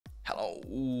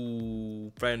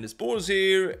Hello friend, it's Boras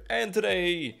here, and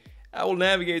today I will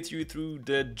navigate you through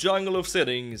the jungle of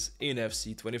settings in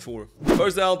FC 24.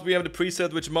 First out, we have the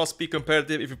preset, which must be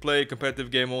competitive if you play competitive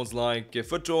game modes like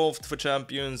FUT Draft, for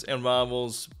Champions and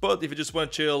Rivals. But if you just want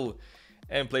to chill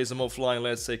and play some offline,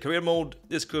 let's say career mode,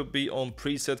 this could be on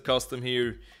preset custom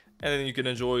here. And then you can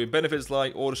enjoy benefits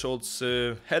like auto shots,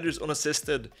 headers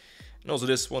unassisted, and also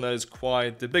this one that is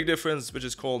quite a big difference, which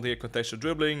is called here contextual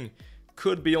dribbling.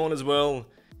 Could be on as well,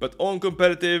 but on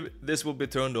competitive this will be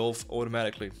turned off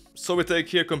automatically. So we take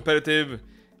here competitive,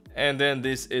 and then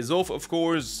this is off, of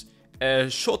course.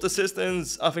 Shot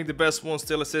assistance, I think the best one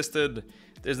still assisted.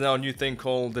 There's now a new thing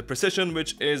called the precision,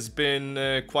 which has been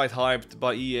quite hyped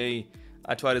by EA.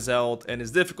 I tried this out and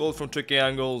it's difficult from tricky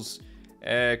angles.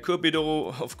 Could be though,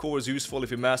 of course, useful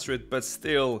if you master it, but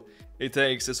still it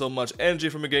takes so much energy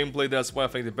from your gameplay. That's why I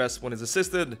think the best one is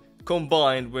assisted,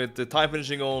 combined with the time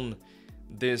finishing on.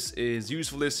 This is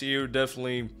useful this year,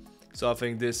 definitely. So I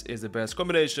think this is the best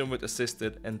combination with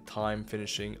assisted and time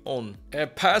finishing on.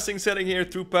 Passing setting here,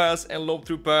 through pass and lob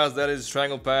through pass, that is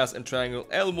triangle pass and triangle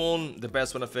L1. The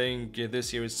best one I think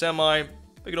this year is semi. You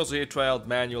can also here try out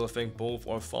manual. I think both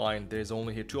are fine. There's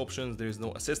only here two options. There is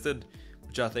no assisted,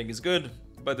 which I think is good.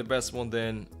 But the best one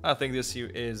then, I think this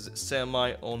year is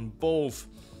semi on both.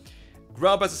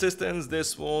 Ground pass assistance,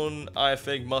 this one I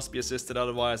think must be assisted,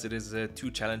 otherwise it is too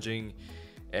challenging.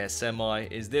 Semi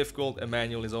is difficult and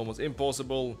manual is almost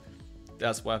impossible.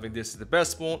 That's why I think this is the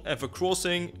best one. And for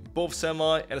crossing, both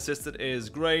semi and assisted is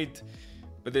great,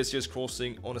 but this year's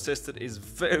crossing on assisted is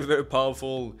very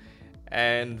powerful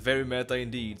and very meta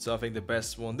indeed. So I think the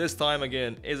best one this time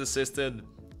again is assisted.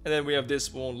 And then we have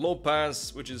this one, low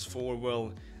pass, which is for,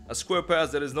 well, a square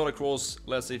pass that is not a cross.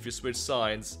 Let's say if you switch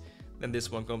sides, then this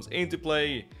one comes into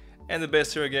play. And the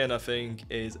best here again I think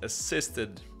is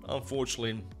assisted.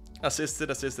 Unfortunately,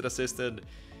 assisted,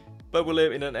 but we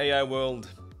live in an AI world,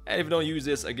 and if you don't use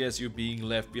this, I guess you're being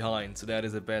left behind. So that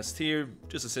is the best here,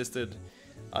 just assisted,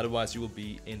 otherwise you will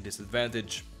be in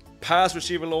disadvantage. Pass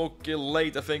receiver lock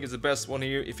late I think is the best one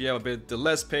here. If you have a bit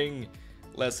less ping,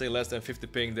 let's say less than 50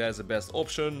 ping, that is the best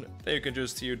option. Then you can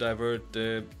just here divert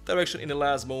the direction in the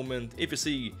last moment if you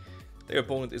see the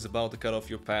opponent is about to cut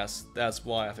off your pass. That's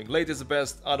why I think late is the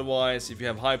best. Otherwise, if you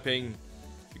have high ping,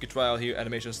 you can try out here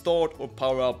animation start or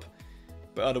power up,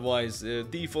 but otherwise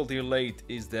default here late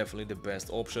is definitely the best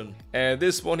option. And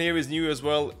this one here is new as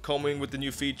well, coming with the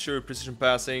new feature precision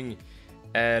passing.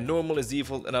 And normal is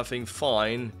default and I think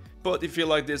fine, but if you feel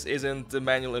like this isn't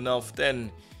manual enough, then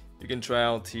you can try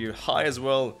out here high as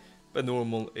well, but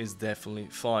normal is definitely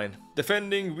fine.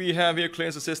 Defending, we have here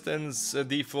clearance assistance.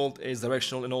 Default is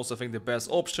directional and also I think the best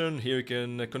option. Here you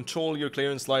can control your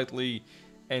clearance slightly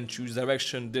and choose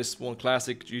direction. This one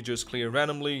classic, you just clear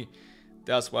randomly.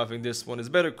 That's why I think this one is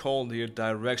better called here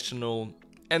directional.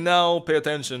 And now pay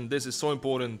attention, this is so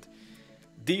important.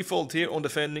 Default here on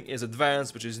defending is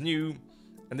advanced, which is new,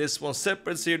 and this one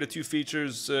separates here the two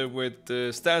features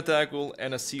with stand tackle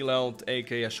and a seal out,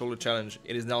 aka a shoulder challenge.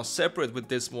 It is now separate with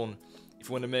this one. If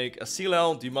you want to make a seal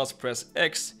out, you must press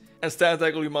X, and stand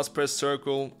tackle you must press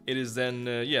circle. It is then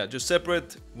yeah, just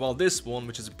separate. While this one,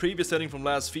 which is a previous setting from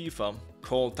last FIFA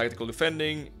called tactical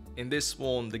defending, in this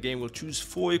one the game will choose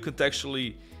for you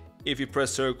contextually if you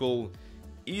press circle,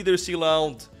 either seal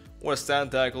out or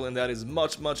stand tackle, and that is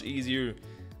much easier.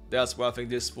 That's why I think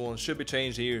this one should be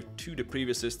changed here to the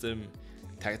previous system,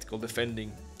 tactical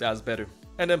defending. That's better.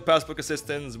 And then pass block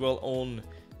assistance, well, on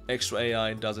extra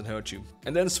AI doesn't hurt you.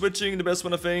 And then switching, the best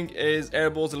one I think is air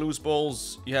balls and loose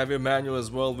balls. You have your manual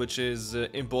as well, which is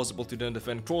impossible to then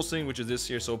defend crossing, which is this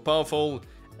here so powerful.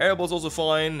 Air balls also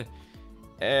fine.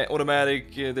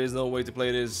 Automatic, there's no way to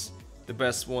play this. The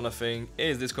best one I think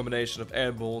is this combination of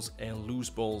air balls and loose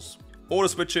balls. Auto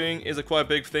switching is a quite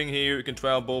big thing here. You can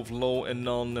try out both low and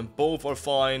none, and both are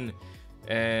fine.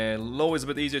 Low is a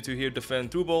bit easier to here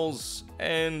defend through balls,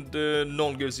 and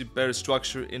none gives you better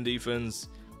structure in defense,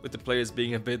 with the players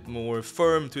being a bit more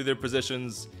firm to their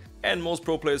positions. And most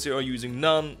pro players here are using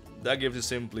none. That gives you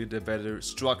simply the better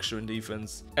structure in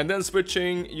defense. And then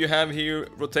switching, you have here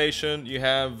rotation, you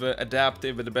have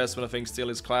adaptive, but the best one I think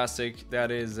still is classic. That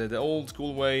is the old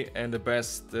school way, and the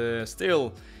best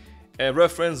still.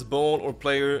 Reference, ball or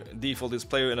player, default is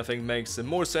player, and I think makes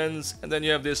more sense. And then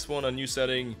you have this one, a new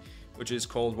setting, which is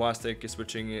called Y-stick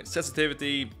switching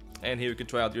sensitivity. And here you can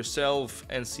try out yourself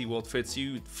and see what fits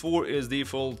you. 4 is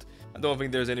default. I don't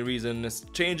think there's any reason it's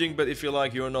changing, but if you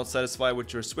like you're not satisfied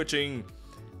with your switching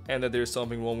and that there's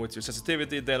something wrong with your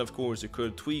sensitivity, then of course you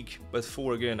could tweak, but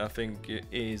 4 again I think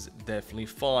is definitely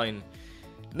fine.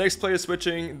 Next player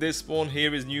switching, this one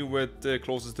here is new with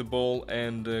closest to ball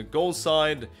and goal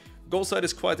side. Goal side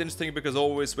is quite interesting because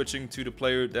always switching to the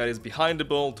player that is behind the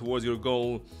ball towards your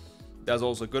goal, that's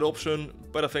also a good option,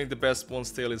 but I think the best one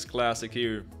still is classic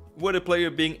here, where the player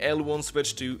being L1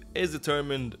 switched to is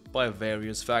determined by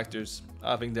various factors.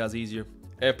 I think that's easier.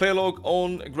 Player log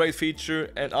on, great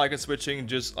feature, and icon switching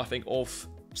just I think off.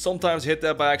 Sometimes you hit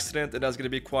that by accident and that's going to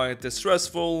be quite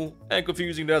stressful and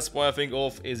confusing. That's why I think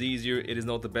off is easier. It is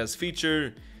not the best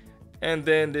feature. And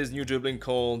then there's new dribbling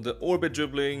called the orbit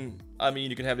dribbling. I mean,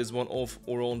 you can have this one off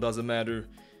or on, doesn't matter.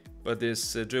 But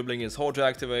this dribbling is hard to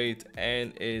activate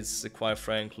and is quite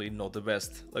frankly not the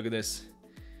best. Look at this.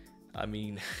 I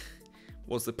mean,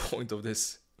 what's the point of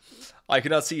this? I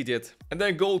cannot see it yet. And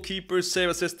then goalkeepers, save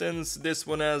assistance. This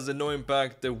one has no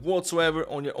impact whatsoever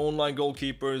on your online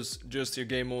goalkeepers. Just your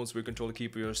game modes where you control the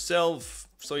keeper yourself.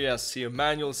 So yes, here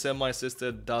manual,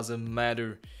 semi-assisted, doesn't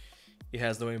matter. It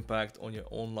has no impact on your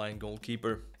online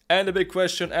goalkeeper. And the big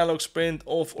question, analog sprint,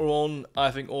 off or on?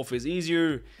 I think off is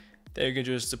easier. Then you can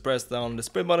just press down the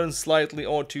sprint button slightly,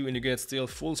 R2, and you get still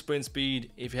full sprint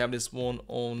speed. If you have this one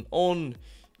on,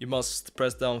 you must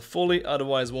press down fully,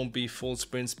 otherwise it won't be full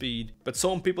sprint speed. But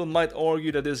some people might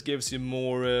argue that this gives you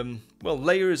more, well,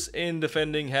 layers in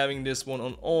defending, having this one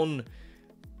on.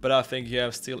 But I think you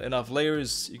have still enough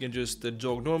layers. You can just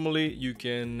jog normally, you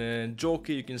can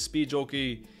jockey, you can speed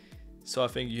jockey. So I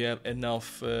think you have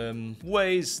enough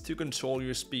ways to control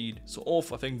your speed. So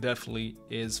off I think definitely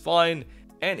is fine.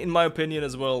 And in my opinion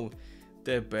as well,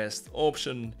 the best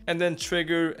option. And then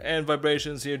trigger and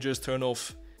vibrations here just turn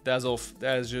off. That's off.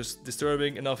 That is just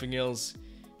disturbing and nothing else.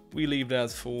 We leave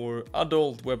that for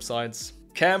adult websites.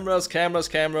 Cameras.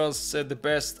 The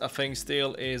best I think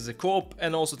still is a co-op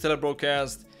and also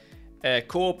telebroadcast.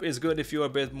 Co-op is good if you are a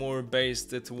bit more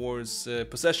based towards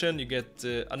possession. You get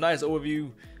a nice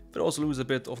overview, but also lose a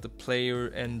bit of the player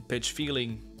and pitch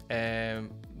feeling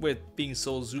with being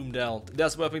so zoomed out.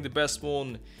 That's why I think the best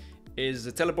one is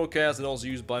the telebroadcast and also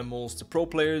used by most pro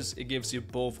players. It gives you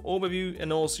both overview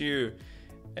and also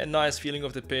a nice feeling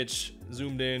of the pitch,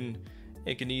 zoomed in.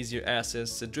 You can easier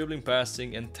access dribbling,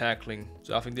 passing and tackling.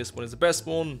 So I think this one is the best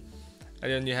one.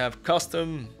 And then you have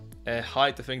custom,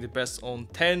 height I think the best on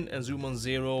 10 and zoom on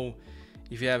 0.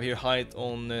 If you have here height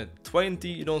on 20,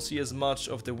 you don't see as much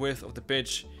of the width of the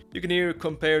pitch. You can here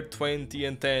compare 20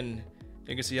 and 10.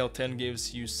 You can see how 10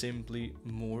 gives you simply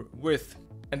more width.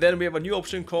 And then we have a new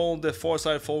option called the far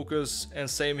side focus, and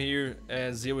same here,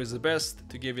 0 is the best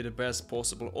to give you the best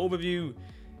possible overview.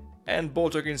 And ball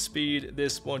tracking speed,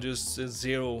 this one just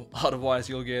 0, otherwise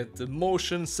you'll get the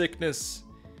motion sickness.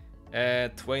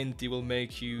 20 will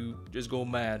make you just go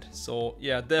mad. So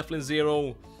yeah, definitely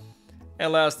 0.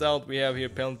 And last out we have here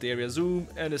penalty area zoom,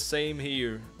 and the same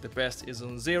here, the best is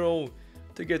on 0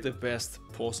 to get the best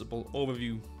possible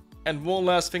overview. And one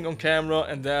last thing on camera,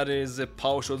 and that is a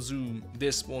power shot zoom.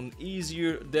 This one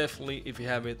easier definitely if you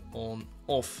have it on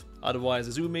off, otherwise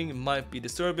the zooming might be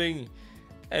disturbing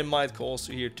and might cause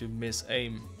you here to miss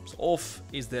aim. So off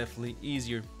is definitely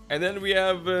easier. And then we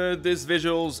have this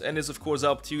visuals, and it's of course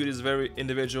up to you. It is very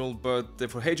individual, but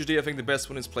for HUD I think the best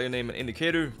one is player name and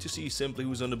indicator to see simply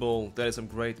who's on the ball. That is some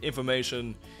great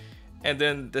information. And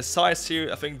then the size here,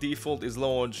 I think default is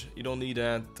large. You don't need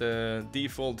that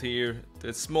default here.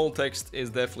 The small text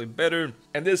is definitely better.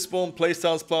 And this one,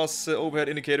 playstyles plus overhead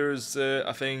indicators,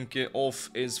 I think off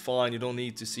is fine. You don't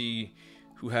need to see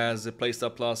who has a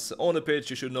playstyle plus on the pitch.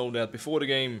 You should know that before the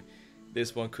game.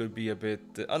 This one could be a bit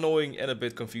annoying and a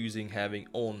bit confusing having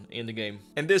on in the game.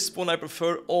 And this one I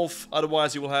prefer off,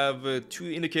 otherwise you will have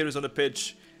 2 indicators on the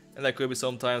pitch. And that could be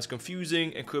sometimes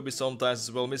confusing and could be sometimes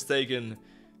as well mistaken.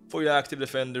 For your active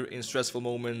defender in stressful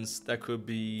moments, that could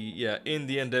be, yeah, in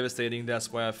the end devastating. That's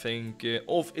why I think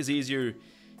off is easier.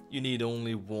 You need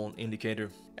only 1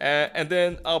 indicator. And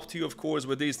then up to you, of course,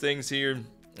 with these things here,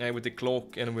 with the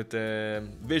clock and with the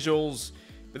visuals.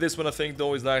 But this one I think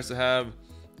though is nice to have,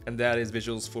 and that is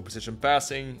visuals for precision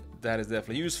passing. That is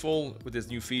definitely useful with this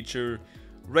new feature.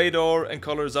 Radar and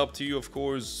colors up to you, of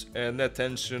course, and net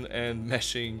tension and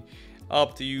meshing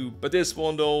up to you. But this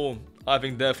one though, I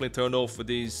think definitely turned off with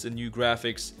these new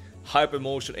graphics.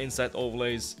 Hypermotion inside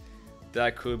overlays,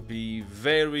 that could be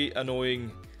very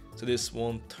annoying. So this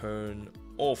one turn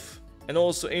off. And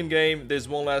also in-game, there's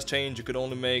one last change you could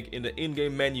only make in the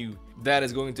in-game menu. That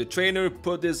is going to trainer,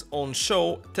 put this on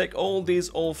show, take all these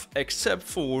off except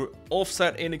for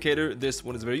offset indicator. This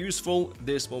one is very useful.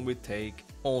 This one we take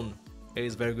on. It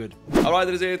is very good. Alright,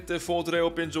 that is it for today.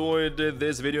 Hope you enjoyed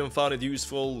this video and found it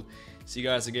useful. See you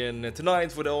guys again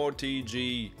tonight for the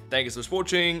RTG. Thank you so much for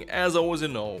watching. As always, you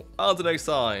know, until next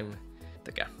time,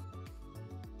 take care.